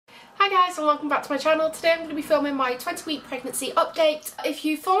guys and welcome back to my channel. Today I'm going to be filming my 20-week pregnancy update. If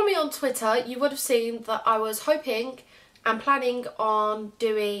you follow me on Twitter, you would have seen that I was hoping and planning on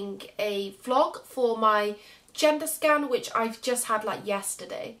doing a vlog for my gender scan, which I've just had like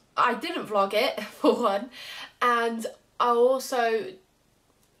yesterday. I didn't vlog it for one, and I also,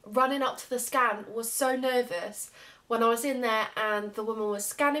 running up to the scan, was so nervous when I was in there and the woman was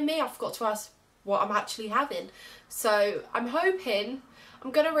scanning me. I forgot to ask what I'm actually having. So I'm hoping,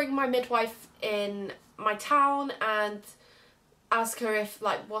 I'm going to ring my midwife in my town and ask her if,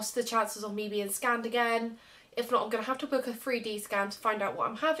 like, what's the chances of me being scanned again. If not, I'm going to have to book a 3D scan to find out what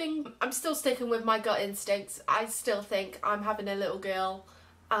I'm having. I'm still sticking with my gut instincts. I still think I'm having a little girl.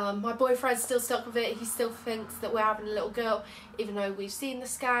 My boyfriend's still stuck with it. He still thinks that we're having a little girl, even though we've seen the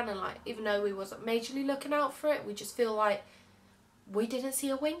scan and, like, even though we wasn't majorly looking out for it, we just feel like we didn't see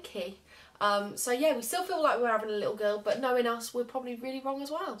a winky. So yeah, we still feel like we're having a little girl, but knowing us, we're probably really wrong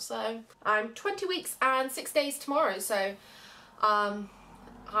as well. So I'm 20 weeks and 6 days tomorrow, so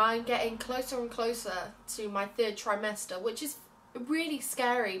I'm getting closer and closer to my 3rd trimester, which is really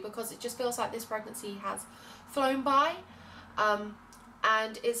scary because it just feels like this pregnancy has flown by.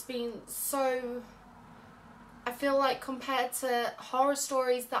 And it's been so, I feel like, compared to horror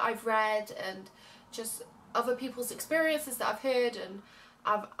stories that I've read and just other people's experiences that I've heard and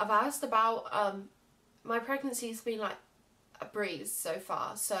I've asked about, my pregnancy's been like a breeze so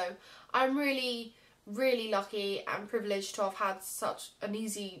far. So I'm really lucky and privileged to have had such an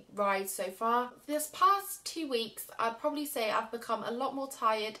easy ride so far. This past 2 weeks, I'd probably say I've become a lot more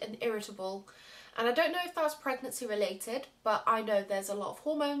tired and irritable. And I don't know if that's pregnancy related, but I know there's a lot of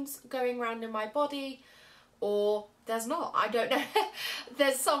hormones going around in my body, or there's not, I don't know.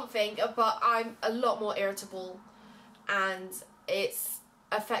 There's something, but I'm a lot more irritable and it's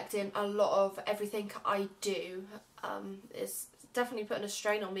affecting a lot of everything I do. It's definitely putting a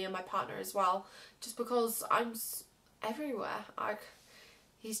strain on me and my partner as well, just because I'm everywhere.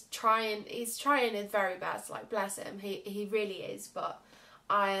 He's trying his very best, like, bless him, he really is, but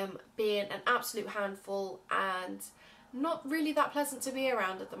I am being an absolute handful and not really that pleasant to be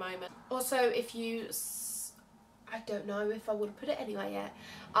around at the moment. Also, if you, I don't know if I would have put it anywhere yet,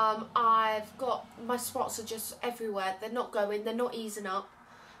 I've got, my spots are just everywhere. They're not going, they're not easing up,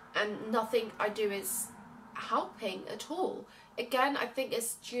 and nothing I do is helping at all. Again, I think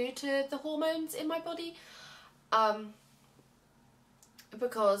it's due to the hormones in my body,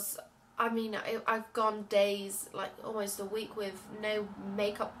 because I mean, I've gone days, like almost a week, with no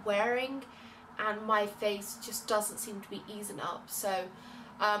makeup wearing, and my face just doesn't seem to be easing up. So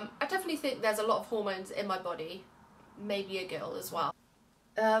I definitely think there's a lot of hormones in my body, maybe a girl as well.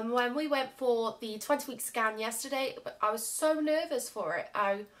 When we went for the 20-week scan yesterday, I was so nervous for it.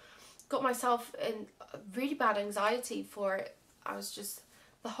 I got myself in really bad anxiety for it. I was just,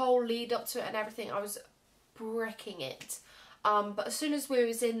 the whole lead up to it and everything, I was bricking it. But as soon as we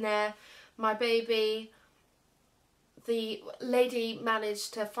was in there, my baby, the lady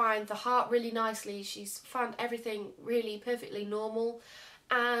managed to find the heart really nicely. She's found everything really perfectly normal,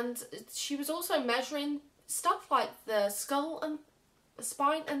 and she was also measuring stuff like the skull and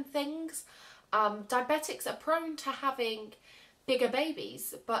spine and things. Diabetics are prone to having bigger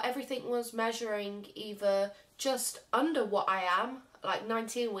babies, but everything was measuring either just under what I am, like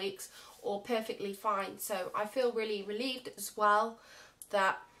 19 weeks, or perfectly fine. So I feel really relieved as well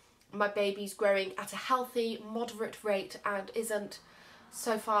that my baby's growing at a healthy, moderate rate and isn't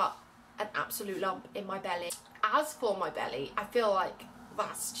so far an absolute lump in my belly. As for my belly, I feel like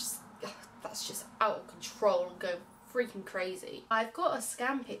that's just out of control and going freaking crazy. I've got a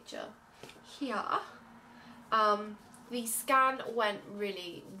scan picture here. The scan went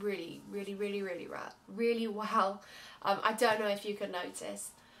really well. I don't know if you can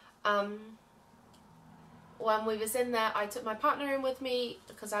notice. When we was in there, I took my partner in with me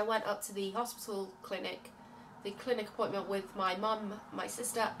because I went up to the hospital clinic, the clinic appointment with my mum, my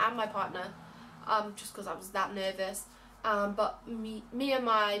sister and my partner, just because I was that nervous. But me and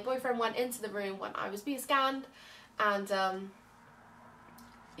my boyfriend went into the room when I was being scanned, and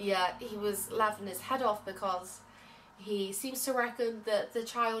yeah, he was laughing his head off because he seems to reckon that the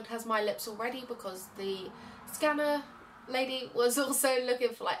child has my lips already, because the scanner lady was also looking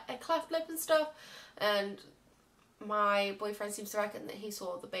for like a cleft lip and stuff, and my boyfriend seems to reckon that he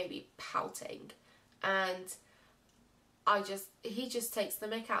saw the baby pouting, and he just takes the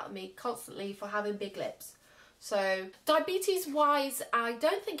mick out of me constantly for having big lips. So diabetes wise, I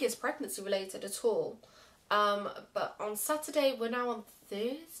don't think it's pregnancy related at all, but on Saturday, we're now on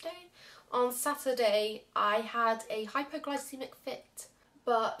Thursday, on Saturday I had a hypoglycemic fit.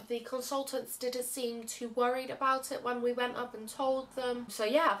 but the consultants didn't seem too worried about it when we went up and told them. So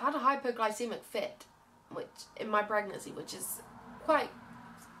yeah, I've had a hypoglycemic fit in my pregnancy, which is quite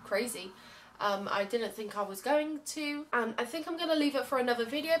crazy. I didn't think I was going to, and I think I'm going to leave it for another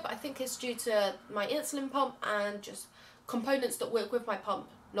video, but I think it's due to my insulin pump and just components that work with my pump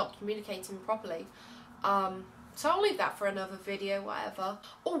not communicating properly. So I'll leave that for another video, whatever.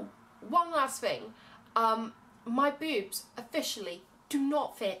 Oh, one last thing. My boobs officially do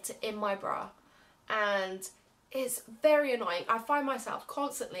not fit in my bra, and it's very annoying. I find myself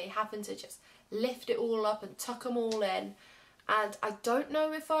constantly having to just lift it all up and tuck them all in, and I don't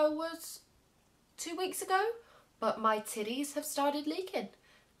know if I was 2 weeks ago, but my titties have started leaking,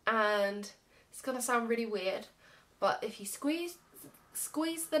 and it's gonna sound really weird, but if you squeeze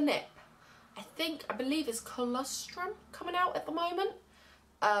the nip, I believe it's colostrum coming out at the moment.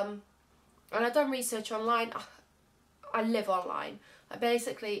 And I've done research online. I live online.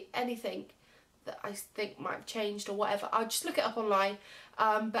 Basically anything that I think might have changed or whatever, I'll just look it up online.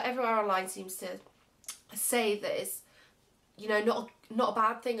 But everywhere online seems to say that it's, you know, not a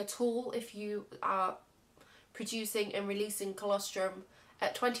bad thing at all if you are producing and releasing colostrum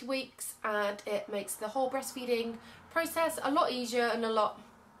at 20 weeks, and it makes the whole breastfeeding process a lot easier and a lot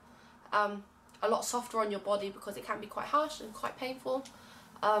softer on your body, because it can be quite harsh and quite painful.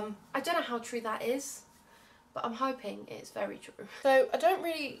 I don't know how true that is, but I'm hoping it's very true. So I don't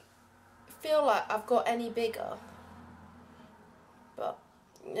really feel like I've got any bigger, but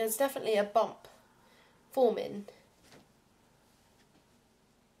there's definitely a bump forming.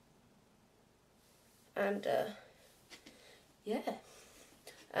 And yeah,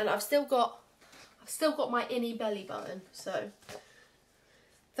 and I've still got my innie belly button. So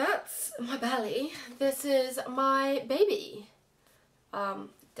that's my belly. This is my baby.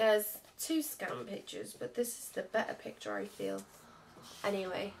 There's 2 scan pictures, but this is the better picture, I feel.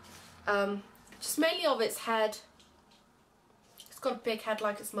 Anyway, just mainly of its head. It's got a big head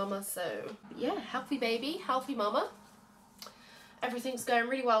like its mama, so yeah, healthy baby, healthy mama. Everything's going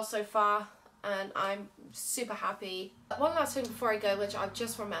really well so far, and I'm super happy. One last thing before I go, which I've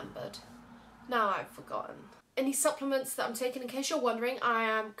just remembered. Now I've forgotten. Any supplements that I'm taking, in case you're wondering, I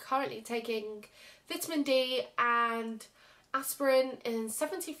am currently taking vitamin D and aspirin in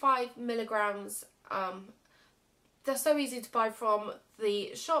 75 milligrams. They're so easy to buy from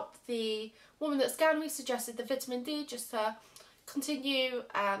the shop. The woman that scanned me suggested the vitamin D just to continue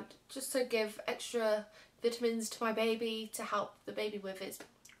and just to give extra vitamins to my baby to help the baby with its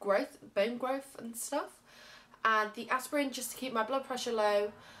growth, bone growth and stuff. And the aspirin just to keep my blood pressure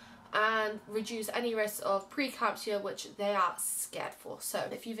low and reduce any risk of preeclampsia, which they are scared for. So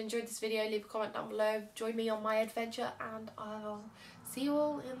if you've enjoyed this video, leave a comment down below, join me on my adventure, and I'll see you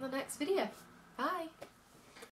all in the next video. Bye!